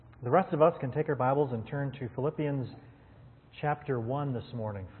The rest of us can take our Bibles and turn to Philippians chapter 1 this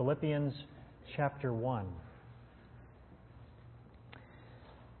morning. Philippians chapter 1.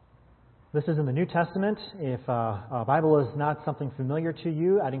 This is in the New Testament. If a Bible is not something familiar to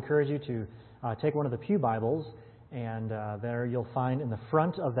you, I'd encourage you to take one of the Pew Bibles, and there you'll find in the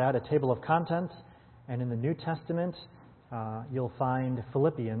front of that a table of contents, and in the New Testament you'll find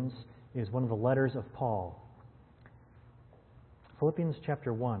Philippians is one of the letters of Paul. Philippians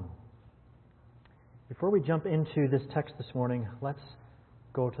chapter 1. Before we jump into this text this morning, let's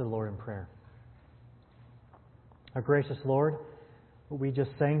go to the Lord in prayer. Our gracious Lord, what we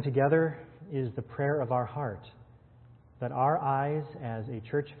just sang together is the prayer of our heart, that our eyes as a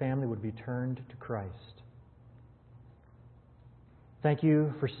church family would be turned to Christ. Thank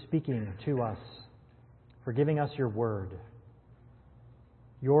you for speaking to us, for giving us your word.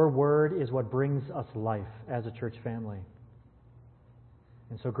 Your word is what brings us life as a church family.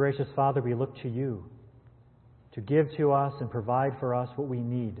 And so, gracious Father, we look to you to give to us and provide for us what we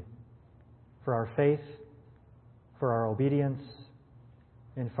need for our faith, for our obedience,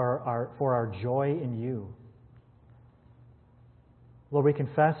 and for our joy in you. Lord, we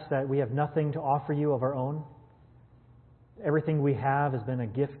confess that we have nothing to offer you of our own. Everything we have has been a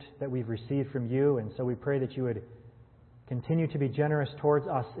gift that we've received from you, and so we pray that you would continue to be generous towards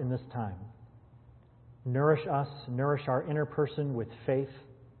us in this time. Nourish us, nourish our inner person with faith.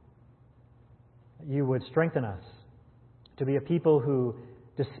 You would strengthen us to be a people who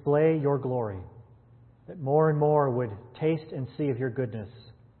display your glory, that more and more would taste and see of your goodness.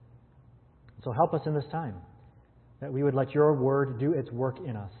 So help us in this time, that we would let your word do its work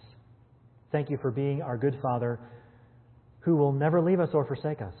in us. Thank you for being our good Father, who will never leave us or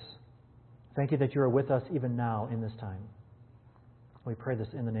forsake us. Thank you that you are with us even now in this time. We pray this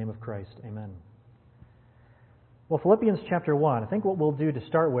in the name of Christ. Amen. Well, Philippians chapter 1, I think what we'll do to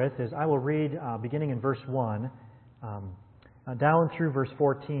start with is I will read beginning in verse 1 down through verse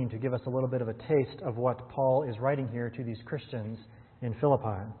 14 to give us a little bit of a taste of what Paul is writing here to these Christians in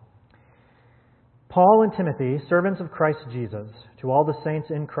Philippi. Paul and Timothy, servants of Christ Jesus, to all the saints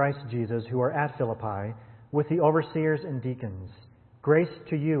in Christ Jesus who are at Philippi, with the overseers and deacons, grace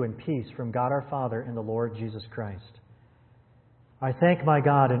to you and peace from God our Father and the Lord Jesus Christ. I thank my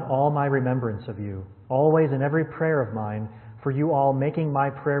God in all my remembrance of you, always in every prayer of mine, for you all making my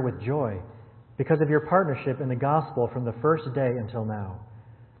prayer with joy, because of your partnership in the gospel from the first day until now.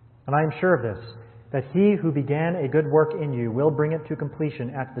 And I am sure of this, that he who began a good work in you will bring it to completion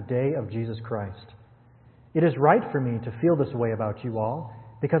at the day of Jesus Christ. It is right for me to feel this way about you all,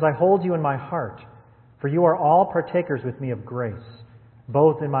 because I hold you in my heart, for you are all partakers with me of grace,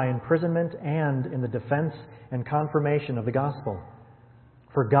 both in my imprisonment and in the defense and confirmation of the gospel.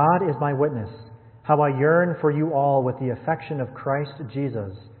 For God is my witness, how I yearn for you all with the affection of Christ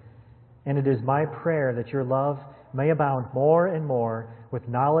Jesus. And it is my prayer that your love may abound more and more with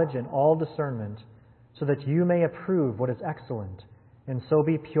knowledge and all discernment, so that you may approve what is excellent, and so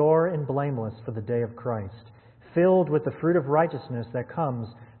be pure and blameless for the day of Christ, filled with the fruit of righteousness that comes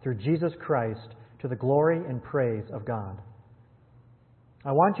through Jesus Christ to the glory and praise of God.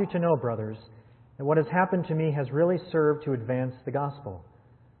 I want you to know, brothers, that what has happened to me has really served to advance the gospel,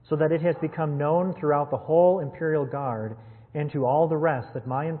 so that it has become known throughout the whole imperial guard and to all the rest that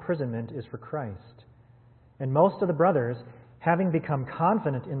my imprisonment is for Christ. And most of the brothers, having become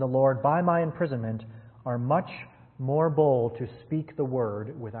confident in the Lord by my imprisonment, are much more bold to speak the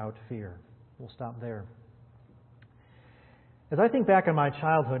word without fear. We'll stop there. As I think back on my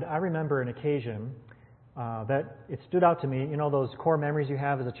childhood, I remember an occasion that it stood out to me. You know those core memories you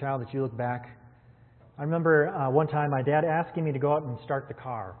have as a child that you look back? I remember one time my dad asking me to go out and start the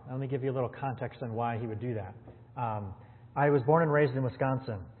car. Let me give you a little context on why he would do that. I was born and raised in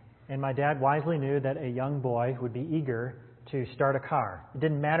Wisconsin, and my dad wisely knew that a young boy would be eager to start a car. It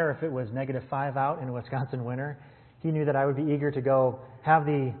didn't matter if it was -5 out in a Wisconsin winter. He knew that I would be eager to go have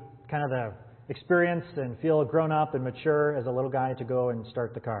the kind of the experience and feel grown up and mature as a little guy to go and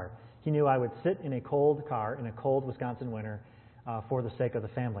start the car. He knew I would sit in a cold car in a cold Wisconsin winter for the sake of the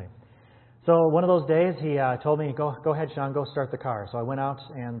family. So one of those days, he told me, go ahead, Sean, go start the car. So I went out,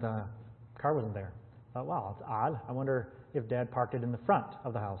 and the car wasn't there. I thought, wow, it's odd. I wonder if Dad parked it in the front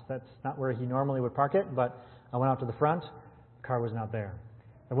of the house. That's not where he normally would park it, but I went out to the front. The car was not there.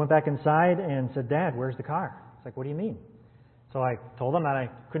 I went back inside and said, Dad, where's the car? He's like, what do you mean? So I told him that I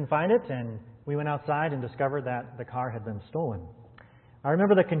couldn't find it, and we went outside and discovered that the car had been stolen. I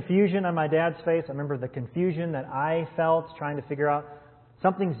remember the confusion on my dad's face. I remember the confusion that I felt trying to figure out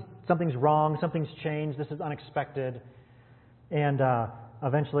something's wrong, something's changed, this is unexpected. And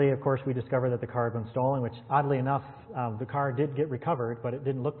Eventually, of course, we discovered that the car had been stolen, which oddly enough, the car did get recovered, but it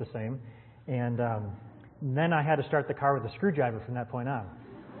didn't look the same. And then I had to start the car with a screwdriver from that point on.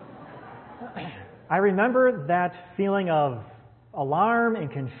 I remember that feeling of alarm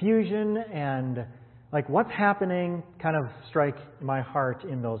and confusion and like what's happening kind of strike my heart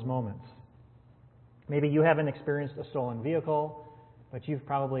in those moments. Maybe you haven't experienced a stolen vehicle, but you've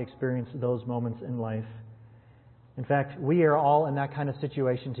probably experienced those moments in life. In fact, we are all in that kind of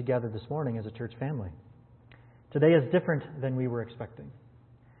situation together this morning as a church family. Today is different than we were expecting.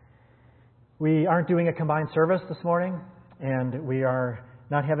 We aren't doing a combined service this morning, and we are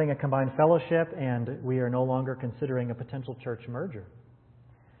not having a combined fellowship, and we are no longer considering a potential church merger.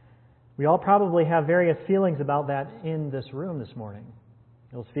 We all probably have various feelings about that in this room this morning.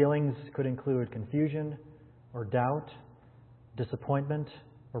 Those feelings could include confusion or doubt, disappointment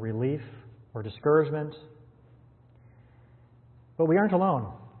or relief or discouragement. But we aren't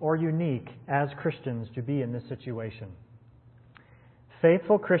alone or unique as Christians to be in this situation.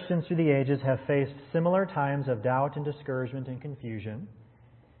 Faithful Christians through the ages have faced similar times of doubt and discouragement and confusion.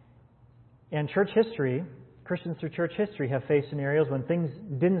 And church history, Christians through church history have faced scenarios when things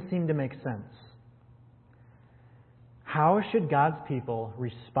didn't seem to make sense. How should God's people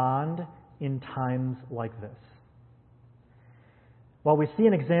respond in times like this? Well, we see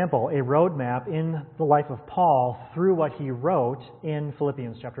an example, a roadmap in the life of Paul through what he wrote in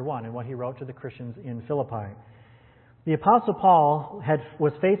Philippians chapter 1 and what he wrote to the Christians in Philippi. The Apostle Paul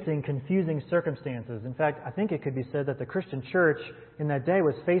was facing confusing circumstances. In fact, I think it could be said that the Christian church in that day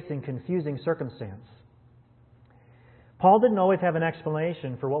was facing confusing circumstance. Paul didn't always have an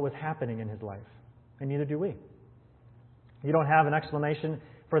explanation for what was happening in his life, and neither do we. You don't have an explanation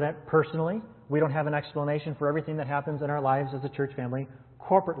for that personally. We don't have an explanation for everything that happens in our lives as a church family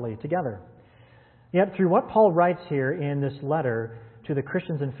corporately together. Yet through what Paul writes here in this letter to the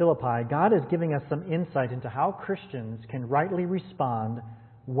Christians in Philippi, God is giving us some insight into how Christians can rightly respond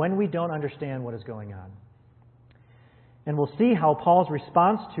when we don't understand what is going on. And we'll see how Paul's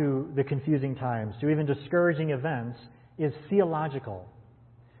response to the confusing times, to even discouraging events, is theological.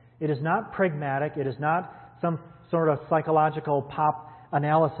 It is not pragmatic. It is not some sort of psychological pop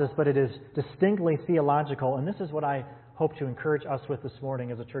analysis, but it is distinctly theological. And this is what I hope to encourage us with this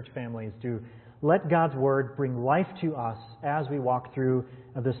morning as a church family, is to let God's Word bring life to us as we walk through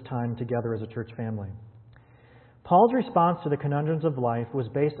this time together as a church family. Paul's response to the conundrums of life was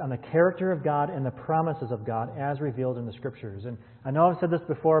based on the character of God and the promises of God as revealed in the Scriptures. And I know I've said this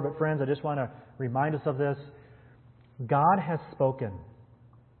before, but friends, I just want to remind us of this. God has spoken.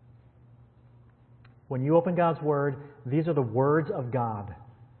 When you open God's Word, these are the words of God.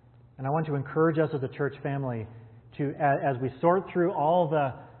 And I want to encourage us as a church family to, as we sort through all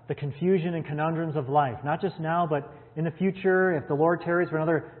the confusion and conundrums of life, not just now, but in the future, if the Lord tarries for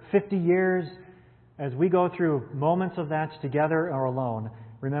another 50 years, as we go through moments of that together or alone,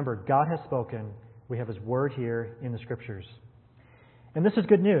 remember, God has spoken. We have His Word here in the Scriptures. And this is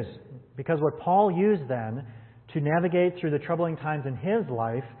good news, because what Paul used then to navigate through the troubling times in his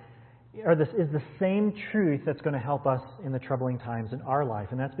life is the same truth that's going to help us in the troubling times in our life.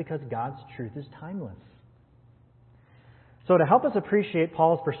 And that's because God's truth is timeless. So to help us appreciate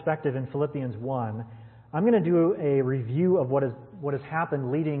Paul's perspective in Philippians 1, I'm going to do a review of what has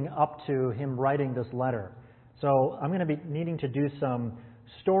happened leading up to him writing this letter. So I'm going to be needing to do some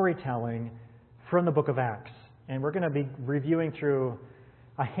storytelling from the book of Acts. And we're going to be reviewing through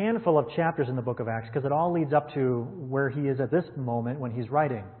a handful of chapters in the book of Acts, because it all leads up to where he is at this moment when he's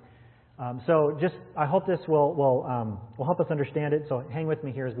writing. I hope this will help us understand it. So hang with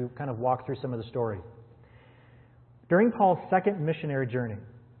me here as we kind of walk through some of the story. During Paul's second missionary journey,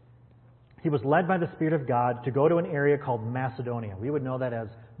 he was led by the Spirit of God to go to an area called Macedonia. We would know that as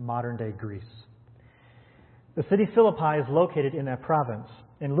modern-day Greece. The city Philippi is located in that province.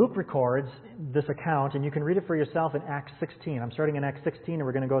 And Luke records this account, and you can read it for yourself in Acts 16. I'm starting in Acts 16, and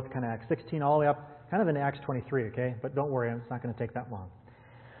we're going to go to kind of Acts 16 all the way up, kind of into Acts 23, okay? But don't worry, it's not going to take that long.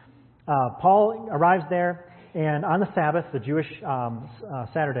 Paul arrives there, and on the Sabbath, the Jewish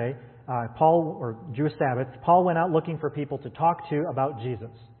Saturday, Jewish Sabbath, Paul went out looking for people to talk to about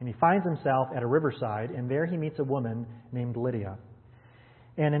Jesus. And he finds himself at a riverside, and there he meets a woman named Lydia.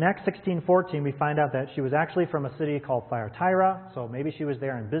 And in Acts 16:14, we find out that she was actually from a city called Thyatira, so maybe she was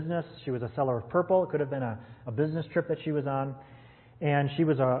there in business. She was a seller of purple. It could have been a business trip that she was on. And she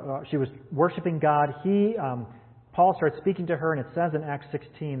was worshiping God. Paul starts speaking to her, and it says in Acts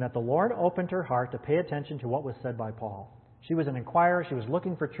 16 that the Lord opened her heart to pay attention to what was said by Paul. She was an inquirer. She was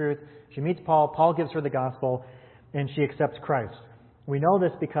looking for truth. She meets Paul. Paul gives her the gospel, and she accepts Christ. We know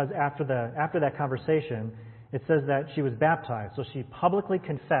this because after that conversation, it says that she was baptized. So she publicly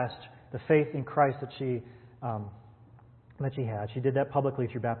confessed the faith in Christ that she had. She did that publicly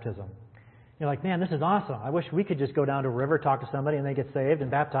through baptism. You're like, man, this is awesome. I wish we could just go down to a river, talk to somebody, and they get saved and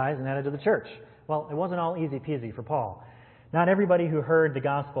baptized and added to the church. Well, it wasn't all easy peasy for Paul. Not everybody who heard the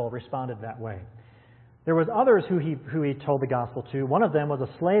gospel responded that way. There was others who he told the gospel to. One of them was a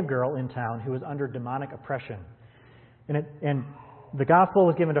slave girl in town who was under demonic oppression. And the gospel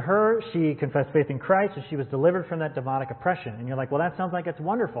was given to her. She confessed faith in Christ, and she was delivered from that demonic oppression. And you're like, well, that sounds like it's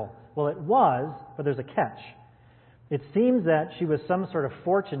wonderful. Well, it was, but there's a catch. It seems that she was some sort of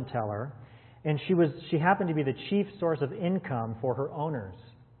fortune teller, and she happened to be the chief source of income for her owners.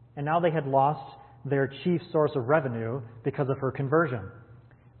 And now they had lost their chief source of revenue because of her conversion.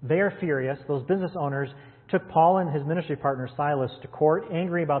 They are furious. Those business owners took Paul and his ministry partner Silas to court,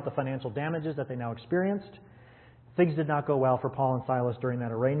 angry about the financial damages that they now experienced. Things did not go well for Paul and Silas during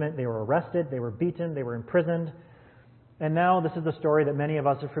that arraignment. They were arrested, they were beaten, they were imprisoned. And now this is the story that many of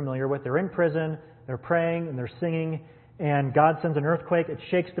us are familiar with. They're in prison, they're praying, and they're singing, and God sends an earthquake. It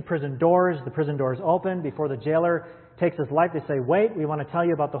shakes the prison doors. The prison doors open. Before the jailer takes his life, they say, wait, we want to tell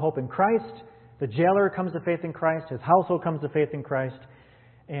you about the hope in Christ. The jailer comes to faith in Christ. His household comes to faith in Christ.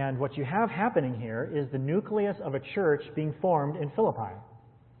 And what you have happening here is the nucleus of a church being formed in Philippi.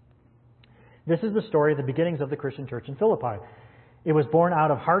 This is the story of the beginnings of the Christian church in Philippi. It was born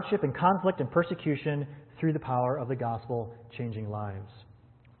out of hardship and conflict and persecution through the power of the gospel changing lives.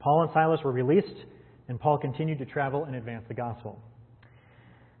 Paul and Silas were released, and Paul continued to travel and advance the gospel.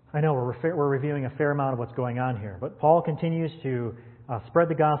 I know we're reviewing a fair amount of what's going on here, but Paul continues to spread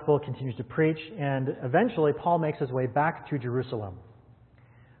the gospel, continues to preach, and eventually Paul makes his way back to Jerusalem.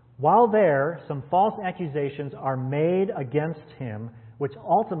 While there, some false accusations are made against him, which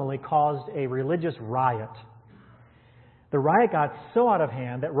ultimately caused a religious riot. The riot got so out of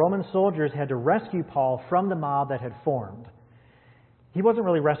hand that Roman soldiers had to rescue Paul from the mob that had formed. He wasn't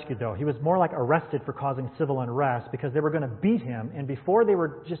really rescued, though. He was more like arrested for causing civil unrest because they were going to beat him. And before they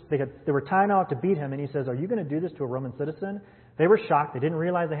were time out to beat him, and he says, "Are you going to do this to a Roman citizen?" They were shocked. They didn't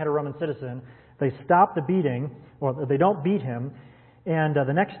realize they had a Roman citizen. They stopped the beating, or they don't beat him. And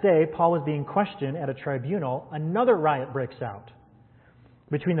the next day, Paul was being questioned at a tribunal. Another riot breaks out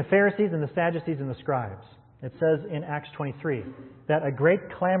between the Pharisees and the Sadducees and the scribes. It says in Acts 23 that a great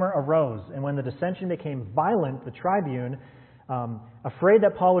clamor arose, and when the dissension became violent, the tribune, afraid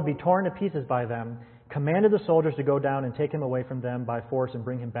that Paul would be torn to pieces by them, commanded the soldiers to go down and take him away from them by force and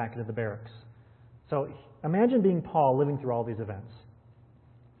bring him back into the barracks. So imagine being Paul living through all these events.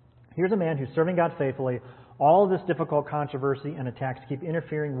 Here's a man who's serving God faithfully. All of this difficult controversy and attacks keep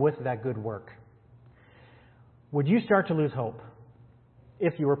interfering with that good work. Would you start to lose hope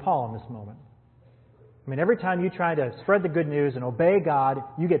if you were Paul in this moment? I mean, every time you try to spread the good news and obey God,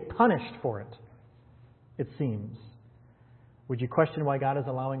 you get punished for it, it seems. Would you question why God is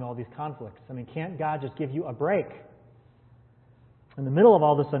allowing all these conflicts? I mean, can't God just give you a break? In the middle of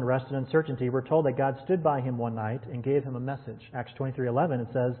all this unrest and uncertainty, we're told that God stood by him one night and gave him a message. Acts 23:11, it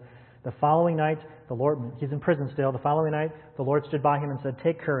says, the following night, the Lord, he's in prison still, the following night, the Lord stood by him and said,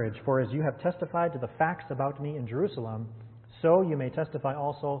 take courage, for as you have testified to the facts about me in Jerusalem, so you may testify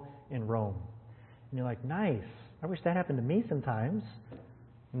also in Rome. And you're like, nice. I wish that happened to me sometimes. In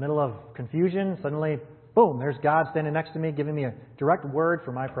the middle of confusion, suddenly, boom, there's God standing next to me, giving me a direct word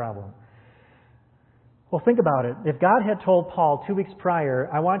for my problem. Well, think about it. If God had told Paul 2 weeks prior,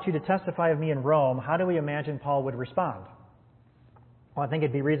 I want you to testify of me in Rome, how do we imagine Paul would respond? Well, I think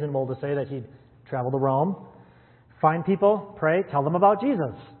it'd be reasonable to say that he'd travel to Rome, find people, pray, tell them about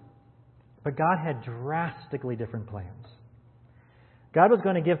Jesus. But God had drastically different plans. God was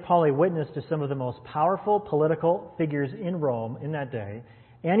going to give Paul a witness to some of the most powerful political figures in Rome in that day,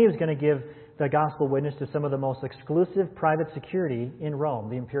 and he was going to give the gospel witness to some of the most exclusive private security in Rome,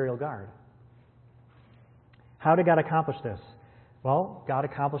 the imperial guard. How did God accomplish this? Well, God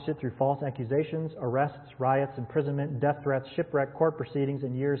accomplished it through false accusations, arrests, riots, imprisonment, death threats, shipwreck, court proceedings,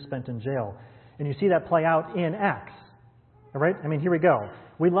 and years spent in jail. And you see that play out in Acts. All right? I mean, here we go.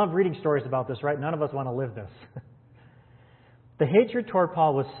 We love reading stories about this, right? None of us want to live this. The hatred toward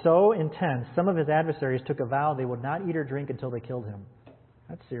Paul was so intense, some of his adversaries took a vow they would not eat or drink until they killed him.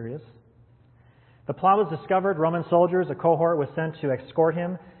 That's serious. The plot was discovered. Roman soldiers, a cohort was sent to escort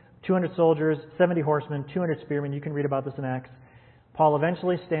him. 200 soldiers, 70 horsemen, 200 spearmen. You can read about this in Acts. Paul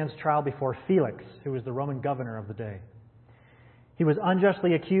eventually stands trial before Felix, who was the Roman governor of the day. He was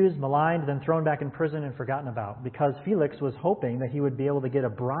unjustly accused, maligned, then thrown back in prison and forgotten about because Felix was hoping that he would be able to get a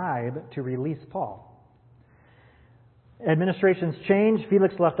bribe to release Paul. Administrations change.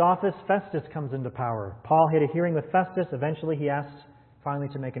 Felix left office. Festus comes into power. Paul had a hearing with Festus. Eventually he asked finally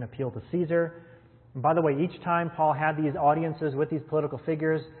to make an appeal to Caesar. And by the way, each time Paul had these audiences with these political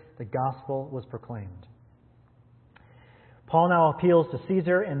figures, the gospel was proclaimed. Paul now appeals to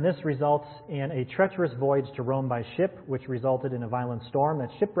Caesar, and this results in a treacherous voyage to Rome by ship, which resulted in a violent storm that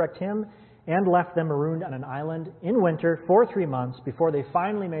shipwrecked him and left them marooned on an island in winter for 3 months before they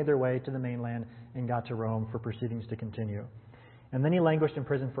finally made their way to the mainland and got to Rome for proceedings to continue. And then he languished in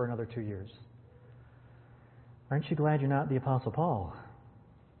prison for another 2 years. Aren't you glad you're not the Apostle Paul?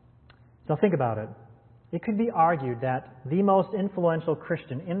 So think about it. It could be argued that the most influential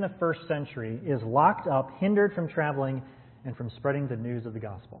Christian in the first century is locked up, hindered from traveling, and from spreading the news of the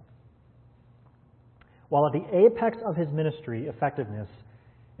gospel. While at the apex of his ministry effectiveness,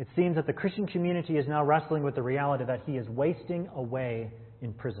 it seems that the Christian community is now wrestling with the reality that he is wasting away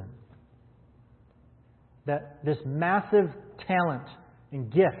in prison. That this massive talent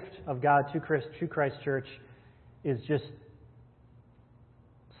and gift of God to Christ Church is just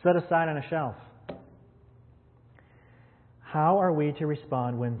set aside on a shelf. How are we to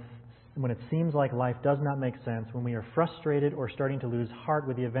respond when it seems like life does not make sense, when we are frustrated or starting to lose heart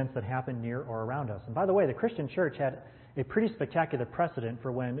with the events that happen near or around us? And by the way, the Christian church had a pretty spectacular precedent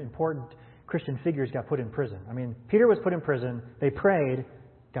for when important Christian figures got put in prison. I mean, Peter was put in prison. They prayed.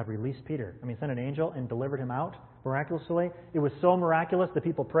 God released Peter. Sent an angel and delivered him out miraculously. It was so miraculous, the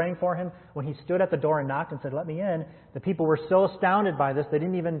people praying for him, when he stood at the door and knocked and said, "Let me in," the people were so astounded by this, they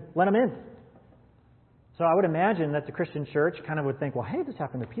didn't even let him in. So I would imagine that the Christian church kind of would think, well, hey, this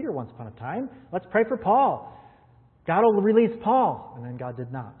happened to Peter once upon a time. Let's pray for Paul. God will release Paul. And then God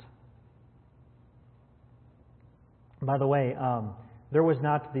did not. By the way, there was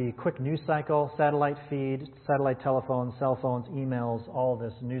not the quick news cycle, satellite feed, satellite telephones, cell phones, emails, all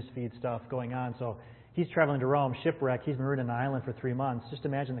this news feed stuff going on. So he's traveling to Rome, shipwrecked. He's marooned on an island for 3 months. Just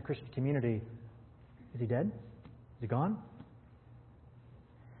imagine the Christian community. Is he dead? Is he gone?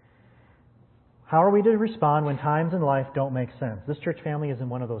 How are we to respond when times in life don't make sense? This church family is in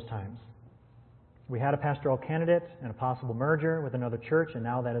one of those times. We had a pastoral candidate and a possible merger with another church, and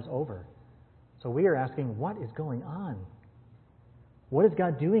now that is over. So we are asking, what is going on? What is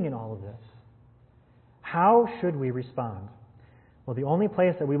God doing in all of this? How should we respond? Well, the only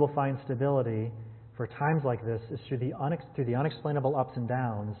place that we will find stability for times like this is through the unexplainable ups and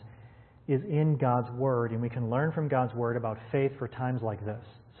downs, is in God's Word, and we can learn from God's Word about faith for times like this.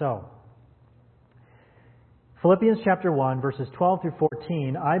 So, Philippians chapter 1, verses 12 through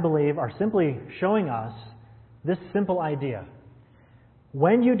 14, I believe, are simply showing us this simple idea.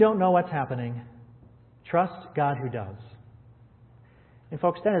 When you don't know what's happening, trust God who does. And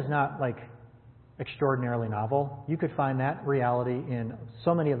folks, that is not extraordinarily novel. You could find that reality in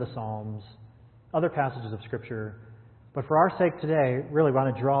so many of the Psalms, other passages of Scripture. But for our sake today, really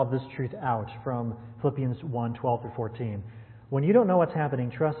want to draw this truth out from Philippians 1, 12 through 14. When you don't know what's happening,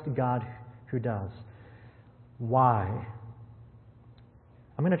 trust God who does. Why?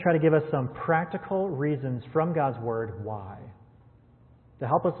 I'm going to try to give us some practical reasons from God's Word why. To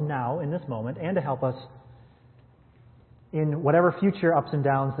help us now, in this moment, and to help us in whatever future ups and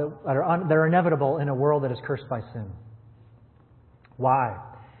downs that are inevitable in a world that is cursed by sin. Why?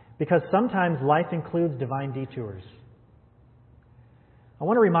 Because sometimes life includes divine detours. I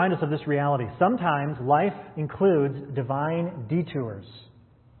want to remind us of this reality. Sometimes life includes divine detours.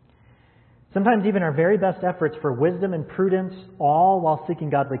 Sometimes even our very best efforts for wisdom and prudence, all while seeking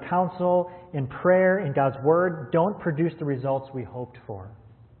godly counsel in prayer and God's Word, don't produce the results we hoped for.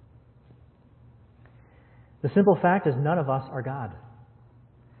 The simple fact is none of us are God.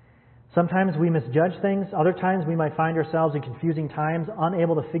 Sometimes we misjudge things. Other times we might find ourselves in confusing times,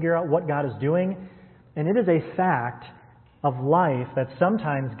 unable to figure out what God is doing. And it is a fact of life that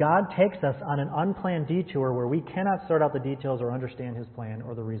sometimes God takes us on an unplanned detour where we cannot sort out the details or understand His plan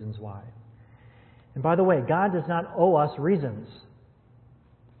or the reasons why. And by the way, God does not owe us reasons.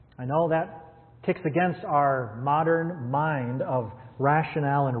 I know that kicks against our modern mind of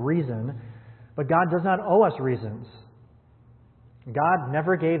rationale and reason, but God does not owe us reasons. God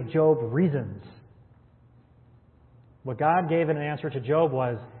never gave Job reasons. What God gave in an answer to Job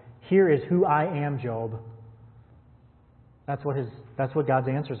was, "Here is who I am, Job." That's what God's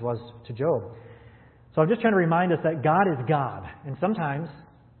answers was to Job. So I'm just trying to remind us that God is God, and sometimes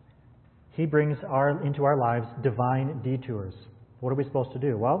He brings into our lives divine detours. What are we supposed to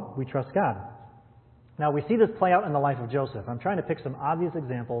do? Well, we trust God. Now, we see this play out in the life of Joseph. I'm trying to pick some obvious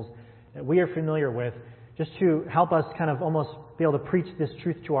examples that we are familiar with just to help us kind of almost be able to preach this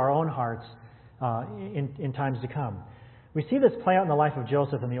truth to our own hearts in times to come. We see this play out in the life of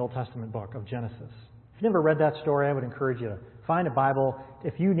Joseph in the Old Testament book of Genesis. If you've never read that story, I would encourage you to find a Bible.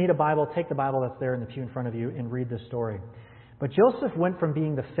 If you need a Bible, take the Bible that's there in the pew in front of you and read this story. But Joseph went from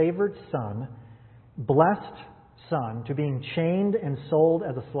being the favored son blessed son to being chained and sold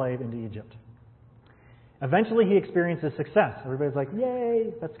as a slave into Egypt. Eventually he experiences success. Everybody's like,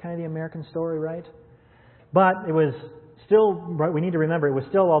 yay, that's kind of the American story, right? But it was still, right, we need to remember, it was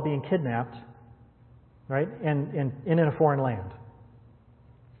still while being kidnapped, right, and in a foreign land.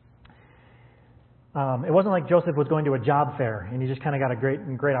 It wasn't like Joseph was going to a job fair and he just kind of got a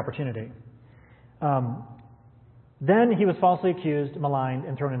great opportunity. Then he was falsely accused, maligned,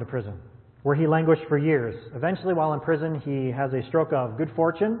 and thrown into prison, where he languished for years. Eventually, while in prison, he has a stroke of good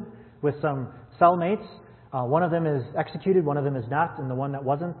fortune with some cellmates. One of them is executed, one of them is not, and the one that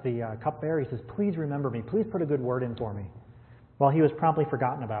wasn't, the cupbearer, he says, please remember me, please put a good word in for me. Well, he was promptly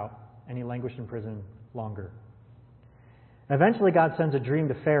forgotten about, and he languished in prison longer. Eventually, God sends a dream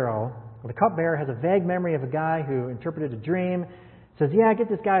to Pharaoh. The cupbearer has a vague memory of a guy who interpreted a dream. Says, yeah, get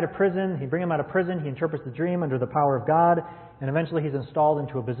this guy to prison. He bring him out of prison. He interprets the dream under the power of God. And eventually he's installed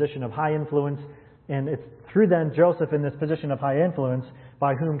into a position of high influence. And it's through then Joseph in this position of high influence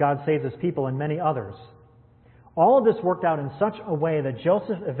by whom God saves his people and many others. All of this worked out in such a way that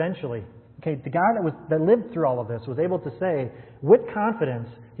Joseph eventually, the guy that lived through all of this was able to say, with confidence,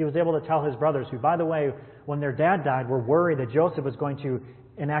 he was able to tell his brothers, who, by the way, when their dad died, were worried that Joseph was going to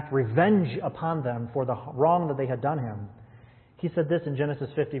enact revenge upon them for the wrong that they had done him. He said this in Genesis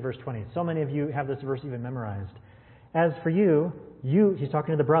 50, verse 20. So many of you have this verse even memorized. As for you, he's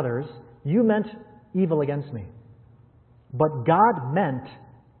talking to the brothers, you meant evil against me. But God meant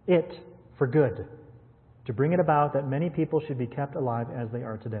it for good, to bring it about that many people should be kept alive as they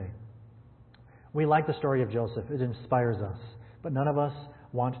are today. We like the story of Joseph. It inspires us. But none of us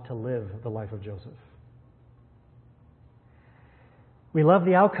want to live the life of Joseph. We love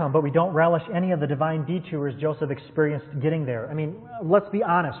the outcome, but we don't relish any of the divine detours Joseph experienced getting there. I mean, let's be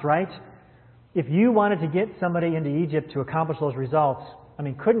honest, right? If you wanted to get somebody into Egypt to accomplish those results, I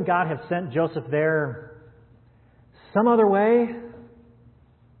mean, couldn't God have sent Joseph there some other way?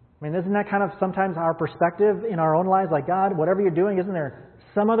 I mean, isn't that kind of sometimes our perspective in our own lives? Like, God, whatever you're doing, isn't there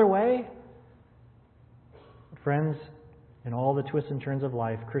some other way? Friends, in all the twists and turns of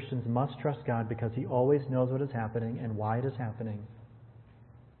life, Christians must trust God because He always knows what is happening and why it is happening.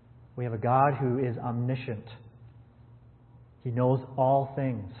 We have a God who is omniscient. He knows all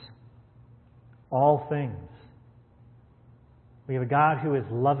things. All things. We have a God who is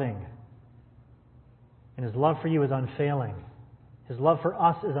loving. And His love for you is unfailing. His love for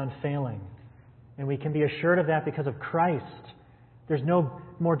us is unfailing. And we can be assured of that because of Christ. There's no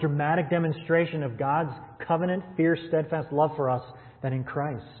more dramatic demonstration of God's covenant, fierce, steadfast love for us than in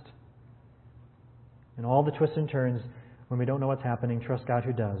Christ. And all the twists and turns, when we don't know what's happening, trust God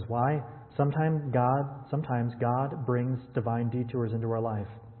who does. Why? Sometimes God brings divine detours into our life.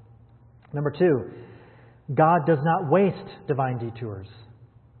 Number 2, God does not waste divine detours.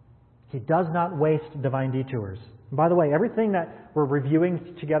 He does not waste divine detours. And by the way, everything that we're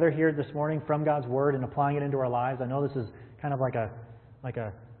reviewing together here this morning from God's Word and applying it into our lives, I know this is kind of like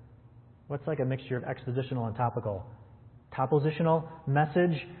what's like a mixture of expositional and topical? Topositional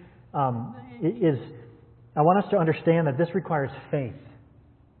message I want us to understand that this requires faith.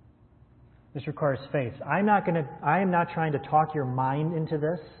 This requires faith. I am not trying to talk your mind into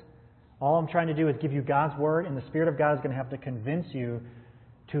this. All I'm trying to do is give you God's Word, and the Spirit of God is going to have to convince you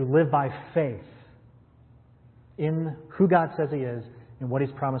to live by faith in who God says He is and what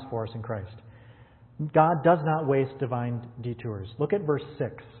He's promised for us in Christ. God does not waste divine detours. Look at verse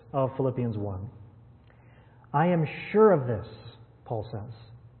 6 of Philippians 1. I am sure of this, Paul says,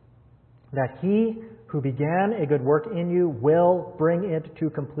 that He who began a good work in you will bring it to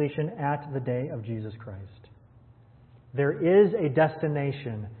completion at the day of Jesus Christ. There is a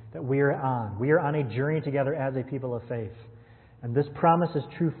destination that we are on. We are on a journey together as a people of faith. And this promise is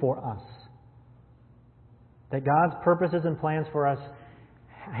true for us. That God's purposes and plans for us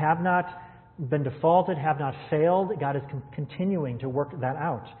have not been defaulted, have not failed. God is continuing to work that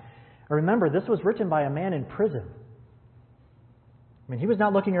out. Remember, this was written by a man in prison. I mean, he was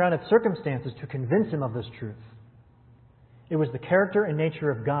not looking around at circumstances to convince him of this truth. It was the character and nature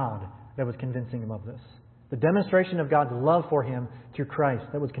of God that was convincing him of this. The demonstration of God's love for him through Christ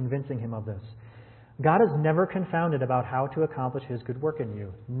that was convincing him of this. God is never confounded about how to accomplish His good work in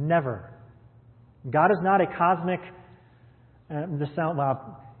you. Never. God is not a cosmic...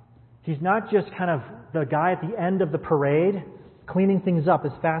 He's not just kind of the guy at the end of the parade cleaning things up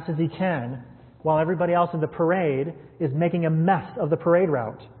as fast as he can while everybody else in the parade is making a mess of the parade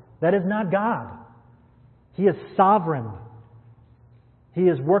route. That is not God. He is sovereign. He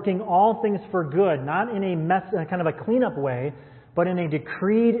is working all things for good, not in a mess, kind of a cleanup way, but in a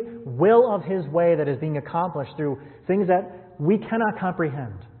decreed will of His way that is being accomplished through things that we cannot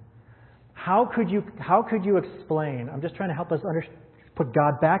comprehend. How could you explain? I'm just trying to help us put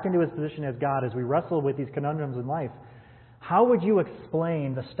God back into his position as God as we wrestle with these conundrums in life. How would you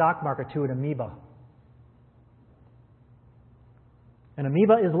explain the stock market to an amoeba? An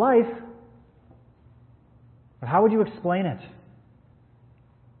amoeba is life, but how would you explain it?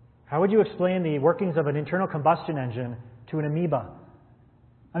 How would you explain the workings of an internal combustion engine to an amoeba?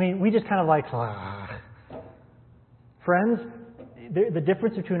 I mean, we just kind of like, friends, the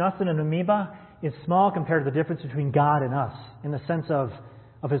difference between us and an amoeba is small compared to the difference between God and us in the sense of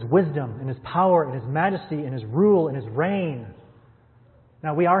his wisdom and his power and his majesty and his rule and his reign.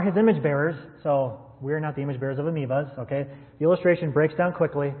 Now, we are his image bearers, so we're not the image bearers of amoebas, okay? The illustration breaks down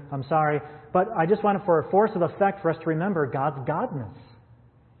quickly. I'm sorry. But I just wanted for a force of effect for us to remember God's godness.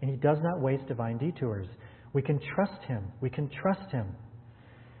 And he does not waste divine detours. We can trust him. We can trust him.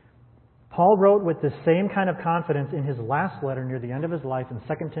 Paul wrote with the same kind of confidence in his last letter near the end of his life in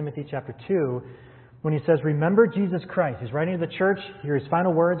 2 Timothy chapter 2 when he says, remember Jesus Christ. He's writing to the church. Here are his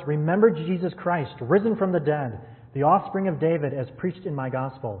final words. Remember Jesus Christ, risen from the dead, the offspring of David, as preached in my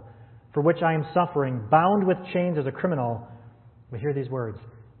gospel, for which I am suffering, bound with chains as a criminal. We hear these words.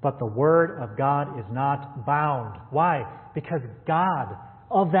 But the word of God is not bound. Why? Because God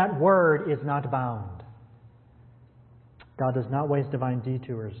of that word is not bound. God does not waste divine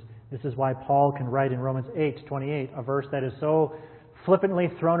detours. This is why Paul can write in Romans 8:28, a verse that is so flippantly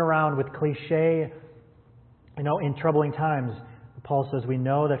thrown around with cliche, in troubling times. Paul says, we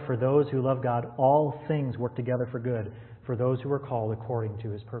know that for those who love God, all things work together for good, for those who are called according to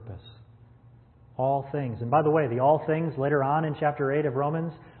his purpose. All things. And by the way, the all things later on in chapter 8 of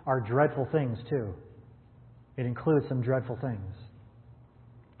Romans are dreadful things too. It includes some dreadful things.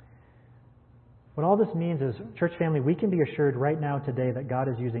 What all this means is, church family, we can be assured right now today that God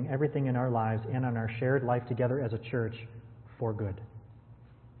is using everything in our lives and on our shared life together as a church for good.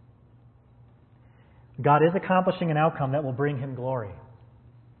 God is accomplishing an outcome that will bring him glory.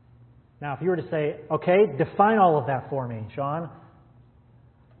 Now, if you were to say, okay, define all of that for me, Sean.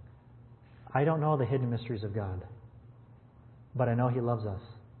 I don't know the hidden mysteries of God, but I know he loves us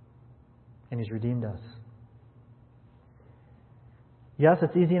and he's redeemed us. Yes,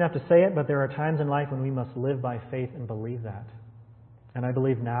 it's easy enough to say it, but there are times in life when we must live by faith and believe that. And I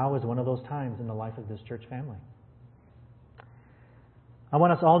believe now is one of those times in the life of this church family. I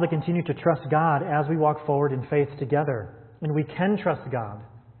want us all to continue to trust God as we walk forward in faith together. And we can trust God.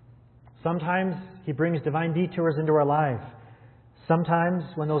 Sometimes he brings divine detours into our life. Sometimes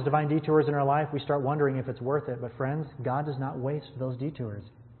when those divine detours in our life, we start wondering if it's worth it. But friends, God does not waste those detours,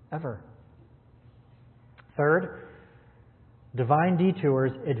 ever. Third, divine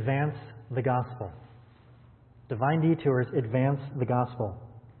detours advance the gospel. Divine detours advance the gospel.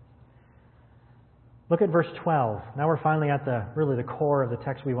 Look at verse 12. Now we're finally at the core of the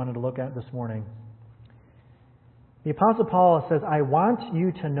text we wanted to look at this morning. The Apostle Paul says, I want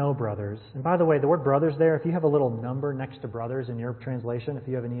you to know, brothers. And by the way, the word brothers there, if you have a little number next to brothers in your translation, if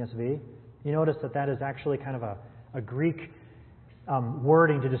you have an ESV, you notice that is actually kind of a Greek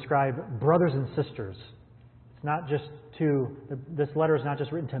wording to describe brothers and sisters. It's not just this letter is not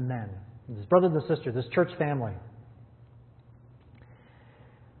just written to men. It's brothers and sisters, this church family.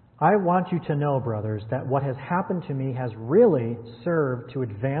 I want you to know, brothers, that what has happened to me has really served to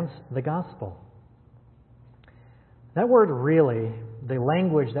advance the gospel. That word really, the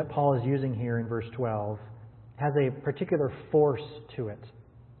language that Paul is using here in verse 12, has a particular force to it.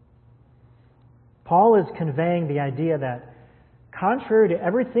 Paul is conveying the idea that contrary to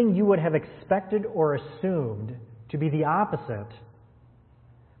everything you would have expected or assumed to be the opposite,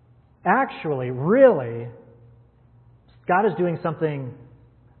 actually, really, God is doing something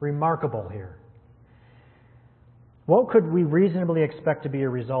remarkable here. What could we reasonably expect to be a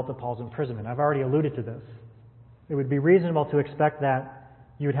result of Paul's imprisonment? I've already alluded to this. It would be reasonable to expect that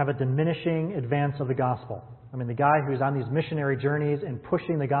you would have a diminishing advance of the gospel. I mean, the guy who's on these missionary journeys and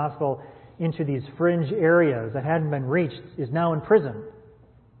pushing the gospel into these fringe areas that hadn't been reached is now in prison.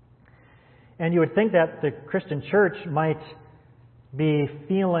 And you would think that the Christian church might be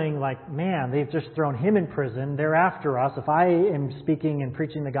feeling like, man, they've just thrown him in prison. They're after us. If I am speaking and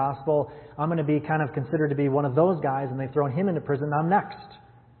preaching the gospel, I'm going to be kind of considered to be one of those guys, and they've thrown him into prison. I'm next.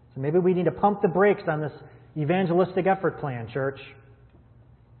 So maybe we need to pump the brakes on this evangelistic effort plan, church.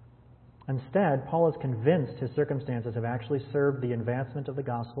 Instead, Paul is convinced his circumstances have actually served the advancement of the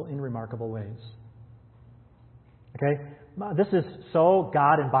gospel in remarkable ways. Okay? This is so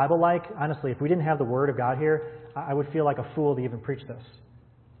God and Bible-like. Honestly, if we didn't have the Word of God here, I would feel like a fool to even preach this.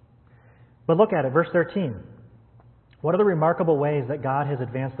 But look at it, verse 13. What are the remarkable ways that God has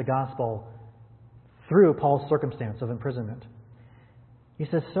advanced the gospel through Paul's circumstance of imprisonment? He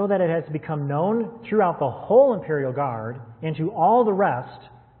says, so that it has become known throughout the whole imperial guard and to all the rest,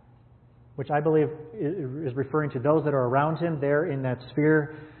 which I believe is referring to those that are around him there in that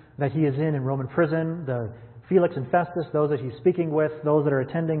sphere that he is in Roman prison, the Felix and Festus, those that he's speaking with, those that are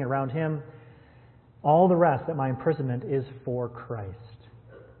attending around him, all the rest, that my imprisonment is for Christ.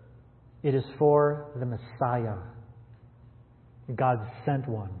 It is for the Messiah, God's sent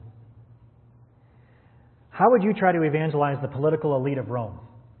one. How would you try to evangelize the political elite of Rome?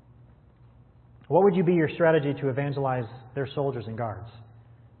 What would be your strategy to evangelize their soldiers and guards?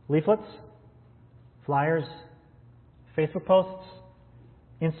 Leaflets? Flyers? Facebook posts?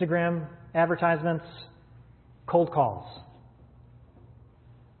 Instagram advertisements? Cold calls?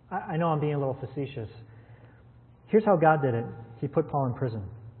 I know I'm being a little facetious. Here's how God did it. He put Paul in prison.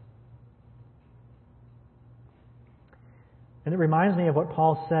 And it reminds me of what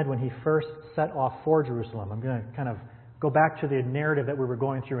Paul said when he first set off for Jerusalem. I'm going to kind of go back to the narrative that we were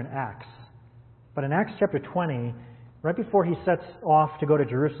going through in Acts. But in Acts chapter 20, right before he sets off to go to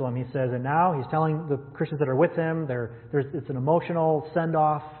Jerusalem, he says, and now he's telling the Christians that are with him, it's an emotional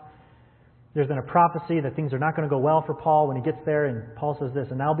send-off. There's been a prophecy that things are not going to go well for Paul when he gets there. And Paul says this,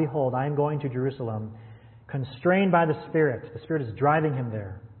 and now behold, I am going to Jerusalem, constrained by the Spirit. The Spirit is driving him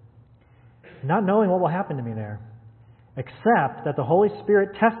there. Not knowing what will happen to me there, except that the Holy Spirit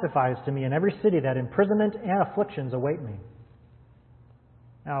testifies to me in every city that imprisonment and afflictions await me.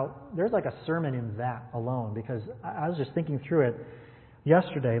 Now, there's like a sermon in that alone, because I was just thinking through it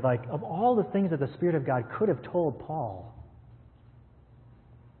yesterday, like of all the things that the Spirit of God could have told Paul,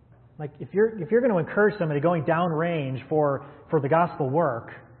 like if you're going to encourage somebody going downrange for the gospel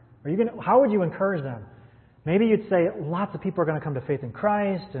work, how would you encourage them? Maybe you'd say lots of people are going to come to faith in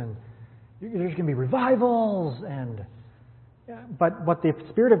Christ, and there's going to be revivals, but what the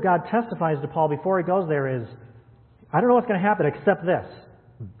Spirit of God testifies to Paul before he goes there is, I don't know what's going to happen except this.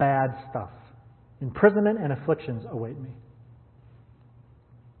 Bad stuff. Imprisonment and afflictions await me.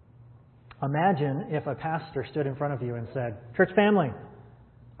 Imagine if a pastor stood in front of you and said, church family,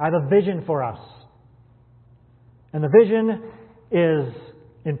 I have a vision for us. And the vision is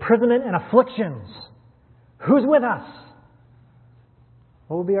imprisonment and afflictions. Who's with us?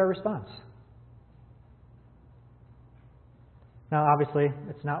 What would be our response? Now, obviously,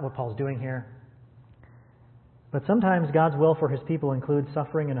 it's not what Paul's doing here. But sometimes God's will for His people includes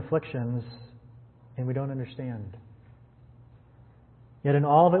suffering and afflictions, and we don't understand. Yet in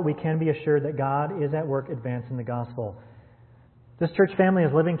all of it, we can be assured that God is at work advancing the gospel. This church family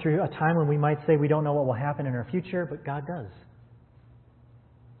is living through a time when we might say we don't know what will happen in our future, but God does.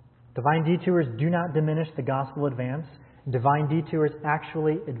 Divine detours do not diminish the gospel advance. Divine detours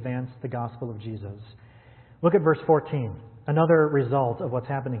actually advance the gospel of Jesus. Look at verse 14. Another result of what's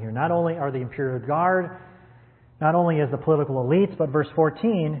happening here. Not only are the imperial guard, not only is the political elites, but verse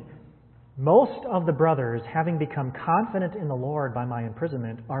 14, most of the brothers, having become confident in the Lord by my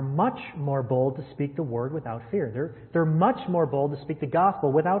imprisonment, are much more bold to speak the word without fear. They're much more bold to speak the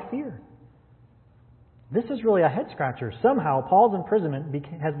gospel without fear. This is really a head-scratcher. Somehow, Paul's imprisonment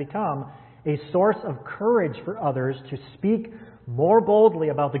has become a source of courage for others to speak more boldly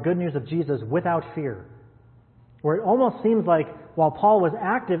about the good news of Jesus without fear. Where it almost seems like while Paul was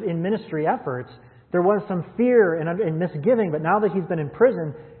active in ministry efforts, there was some fear and misgiving, but now that he's been in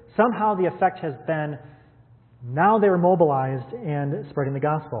prison, somehow the effect has been, now they're mobilized and spreading the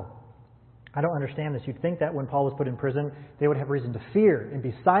gospel. I don't understand this. You'd think that when Paul was put in prison, they would have reason to fear and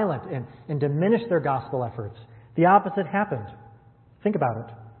be silent and diminish their gospel efforts. The opposite happened. Think about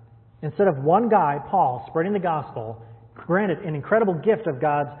it. Instead of one guy, Paul, spreading the gospel, granted an incredible gift of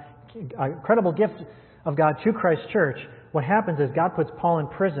God to Christ's church, what happens is God puts Paul in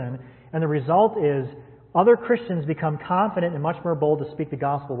prison, and the result is other Christians become confident and much more bold to speak the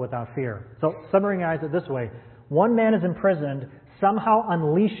gospel without fear. So summarize it this way. One man is imprisoned, somehow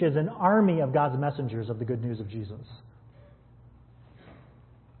unleashes an army of God's messengers of the good news of Jesus.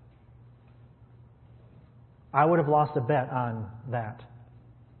 I would have lost a bet on that.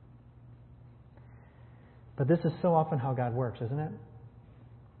 But this is so often how God works, isn't it?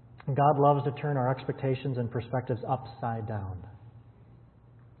 God loves to turn our expectations and perspectives upside down.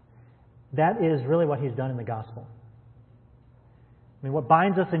 That is really what He's done in the gospel. I mean, what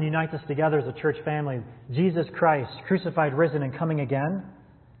binds us and unites us together as a church family, Jesus Christ, crucified, risen, and coming again,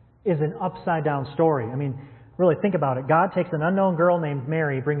 is an upside-down story. I mean, really think about it. God takes an unknown girl named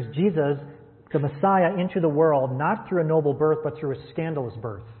Mary, brings Jesus, the Messiah, into the world, not through a noble birth, but through a scandalous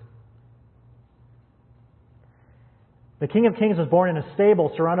birth. The King of Kings was born in a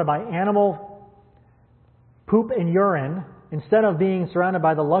stable surrounded by animal poop and urine, instead of being surrounded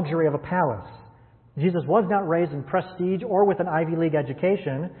by the luxury of a palace. Jesus was not raised in prestige or with an Ivy League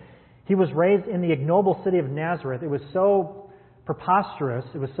education. He was raised in the ignoble city of Nazareth. It was so preposterous,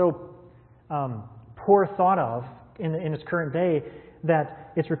 it was so poor thought of in its current day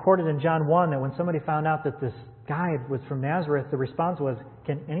that it's recorded in John 1 that when somebody found out that this guy was from Nazareth, the response was,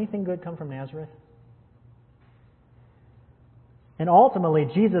 "Can anything good come from Nazareth?" And ultimately,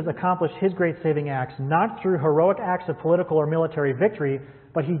 Jesus accomplished His great saving acts not through heroic acts of political or military victory,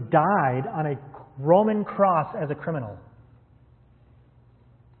 but He died on a Roman cross as a criminal.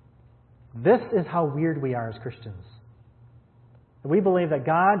 This is how weird we are as Christians. We believe that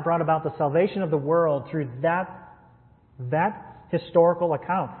God brought about the salvation of the world through that historical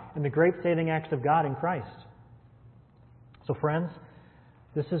account and the great saving acts of God in Christ. So friends,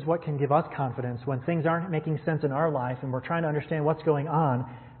 this is what can give us confidence when things aren't making sense in our life and we're trying to understand what's going on.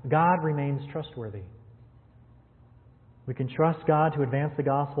 God remains trustworthy. We can trust God to advance the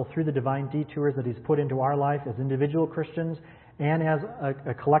gospel through the divine detours that He's put into our life as individual Christians and as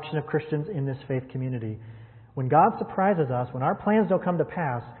a collection of Christians in this faith community. When God surprises us, when our plans don't come to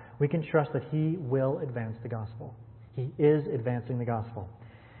pass, we can trust that He will advance the gospel. He is advancing the gospel.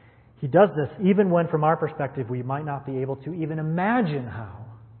 He does this even when, from our perspective, we might not be able to even imagine how.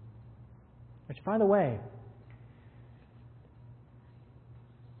 Which, by the way,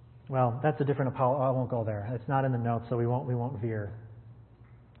 well, that's a different apology. I won't go there. It's not in the notes, so we won't veer.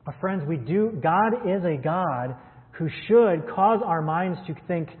 But friends, God is a God who should cause our minds to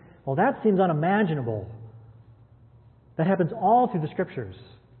think, well, that seems unimaginable. That happens all through the Scriptures.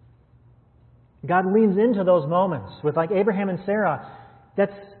 God leans into those moments with, like Abraham and Sarah.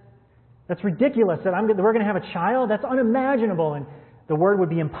 That's ridiculous that we're going to have a child. That's unimaginable. And the word would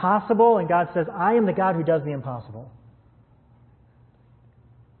be impossible. And God says, I am the God who does the impossible.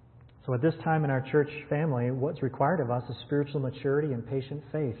 So at this time in our church family, what's required of us is spiritual maturity and patient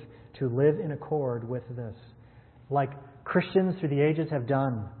faith to live in accord with this. Like Christians through the ages have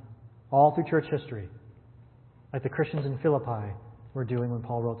done all through church history. Like the Christians in Philippi were doing when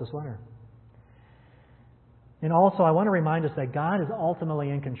Paul wrote this letter. And also, I want to remind us that God is ultimately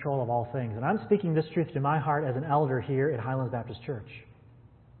in control of all things. And I'm speaking this truth to my heart as an elder here at Highlands Baptist Church.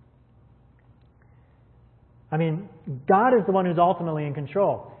 I mean, God is the one who's ultimately in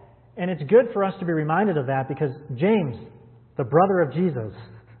control. And it's good for us to be reminded of that because James, the brother of Jesus,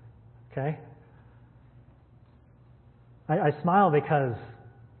 okay? I smile because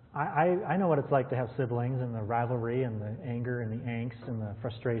I know what it's like to have siblings and the rivalry and the anger and the angst and the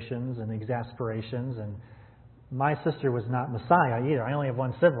frustrations and the exasperations. And my sister was not Messiah either. I only have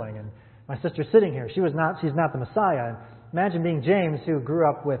one sibling. And my sister's sitting here. She's not the Messiah. Imagine being James who grew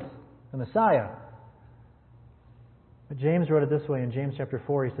up with the Messiah. But James wrote it this way in James chapter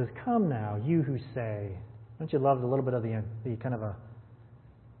 4. He says, "Come now, you who say..." Don't you love a little bit of the kind of a,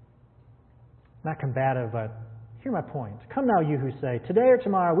 not combative, but hear my point. "Come now, you who say, today or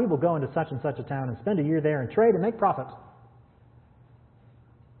tomorrow we will go into such and such a town and spend a year there and trade and make profit.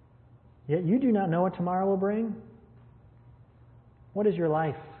 Yet you do not know what tomorrow will bring. What is your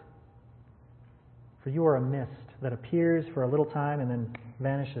life? For you are a mist that appears for a little time and then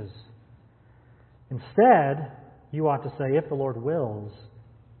vanishes. Instead, you ought to say, if the Lord wills,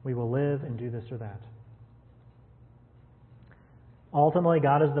 we will live and do this or that." Ultimately,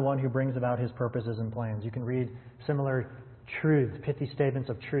 God is the one who brings about His purposes and plans. You can read similar truths, pithy statements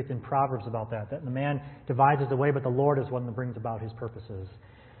of truth in Proverbs about that the man devises the way, but the Lord is one that brings about His purposes.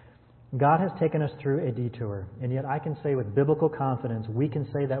 God has taken us through a detour, and yet I can say with biblical confidence, we can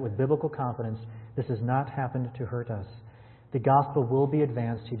say that with biblical confidence, this has not happened to hurt us. The gospel will be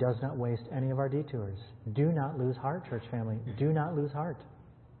advanced. He does not waste any of our detours. Do not lose heart, church family. Do not lose heart.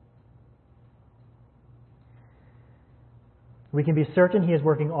 We can be certain He is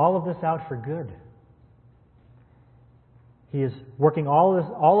working all of this out for good. He is working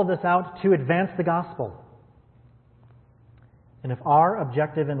all of this out to advance the gospel. And if our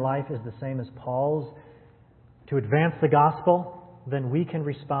objective in life is the same as Paul's, to advance the gospel, then we can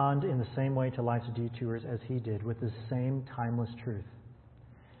respond in the same way to life's detours as he did, with the same timeless truth.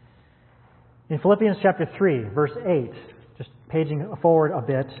 In Philippians chapter 3, verse 8, just paging forward a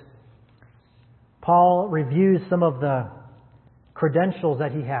bit, Paul reviews some of the credentials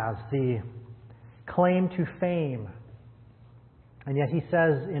that he has, the claim to fame. And yet he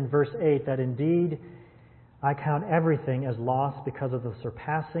says in verse 8 that indeed I count everything as loss because of the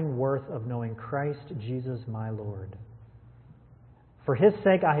surpassing worth of knowing Christ Jesus my Lord. For His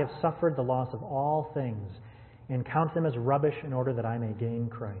sake I have suffered the loss of all things and count them as rubbish in order that I may gain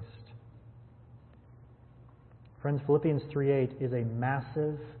Christ. Friends, Philippians 3:8 is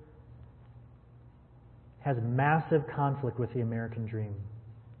has massive conflict with the American dream.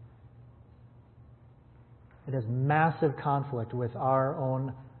 It has massive conflict with our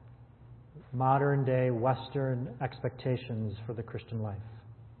own modern-day Western expectations for the Christian life.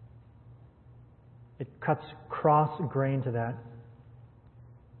 It cuts cross-grain to that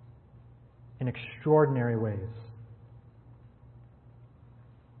in extraordinary ways.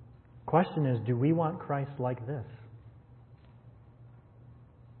 The question is, do we want Christ like this?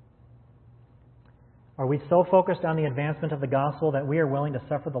 Are we so focused on the advancement of the gospel that we are willing to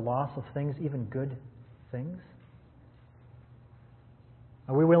suffer the loss of things, even good things?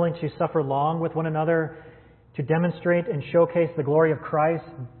 Are we willing to suffer long with one another to demonstrate and showcase the glory of Christ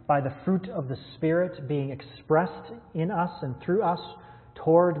by the fruit of the Spirit being expressed in us and through us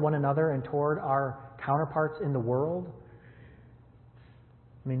toward one another and toward our counterparts in the world?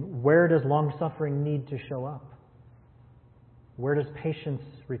 I mean, where does long-suffering need to show up? Where does patience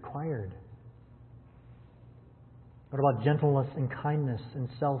required? What about gentleness and kindness and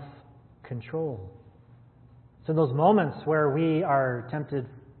self-control? So those moments where we are tempted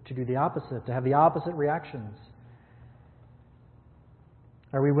to do the opposite, to have the opposite reactions.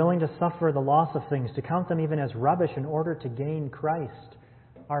 Are we willing to suffer the loss of things, to count them even as rubbish in order to gain Christ?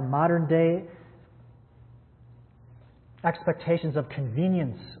 Our modern day expectations of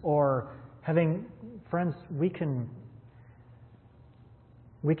convenience or having, friends, we can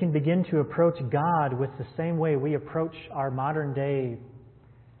begin to approach God with the same way we approach our modern day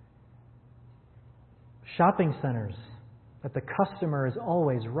shopping centers, that the customer is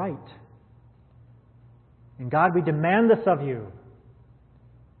always right. And God, we demand this of you.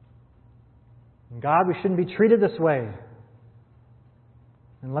 And God, we shouldn't be treated this way.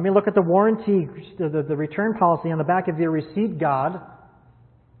 And let me look at the warranty, the return policy on the back of your receipt, God.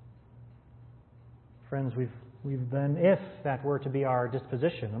 Friends, we've been, if that were to be our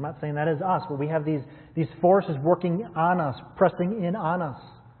disposition. I'm not saying that is us, but we have these forces working on us, pressing in on us.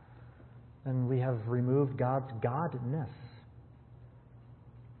 And we have removed God's godness.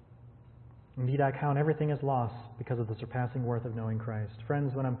 Indeed, I count everything as loss because of the surpassing worth of knowing Christ.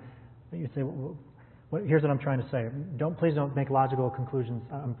 Friends, you say, here's what I'm trying to say. Please don't make logical conclusions.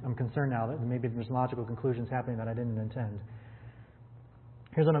 I'm concerned now that maybe there's logical conclusions happening that I didn't intend.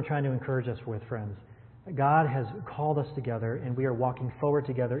 Here's what I'm trying to encourage us with, friends. God has called us together, and we are walking forward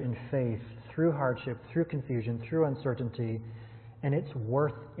together in faith through hardship, through confusion, through uncertainty, and it's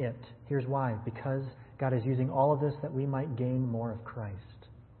worth it. Here's why. Because God is using all of this that we might gain more of Christ.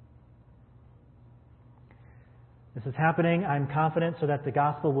 This is happening, I'm confident, so that the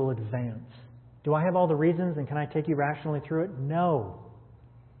gospel will advance. Do I have all the reasons, and can I take you rationally through it? No.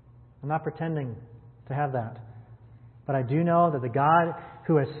 I'm not pretending to have that. But I do know that the God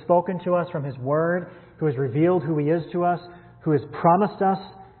who has spoken to us from His Word, who has revealed who He is to us, who has promised us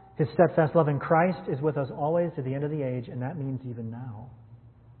His steadfast love in Christ, is with us always to the end of the age, and that means even now.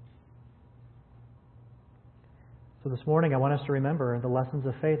 So this morning I want us to remember the lessons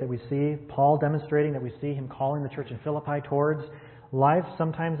of faith that we see Paul demonstrating, that we see him calling the church in Philippi towards. Life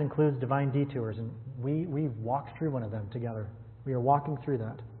sometimes includes divine detours, and we walked through one of them together. We are walking through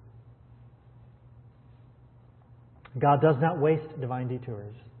that. God does not waste divine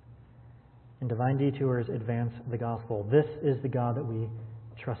detours, and divine detours advance the gospel. This is the God that we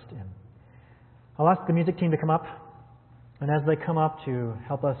trust in. I'll ask the music team to come up, and as they come up to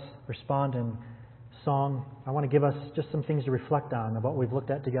help us respond in song, I want to give us just some things to reflect on what we've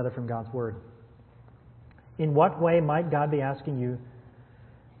looked at together from God's Word. In what way might God be asking you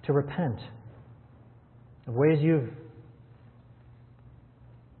to repent of ways you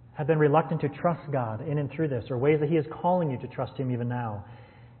have been reluctant to trust God in and through this, or ways that He is calling you to trust Him even now?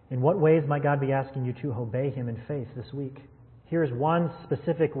 In what ways might God be asking you to obey Him in faith this week? Here's one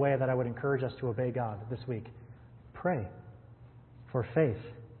specific way that I would encourage us to obey God this week. Pray for faith,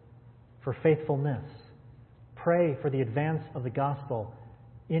 for faithfulness. Pray for the advance of the gospel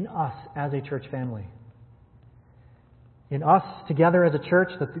in us as a church family. In us together as a church,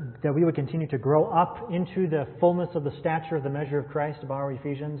 that we would continue to grow up into the fullness of the stature of the measure of Christ, to borrow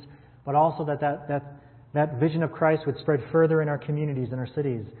Ephesians, but also that vision of Christ would spread further in our communities and our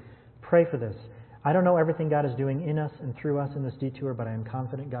cities. Pray for this. I don't know everything God is doing in us and through us in this detour, but I am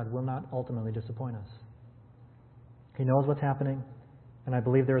confident God will not ultimately disappoint us. He knows what's happening, and I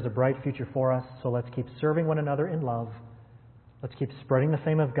believe there is a bright future for us, so let's keep serving one another in love. Let's keep spreading the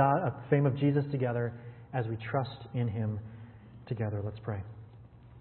fame of God, fame of Jesus together as we trust in Him together. Let's pray.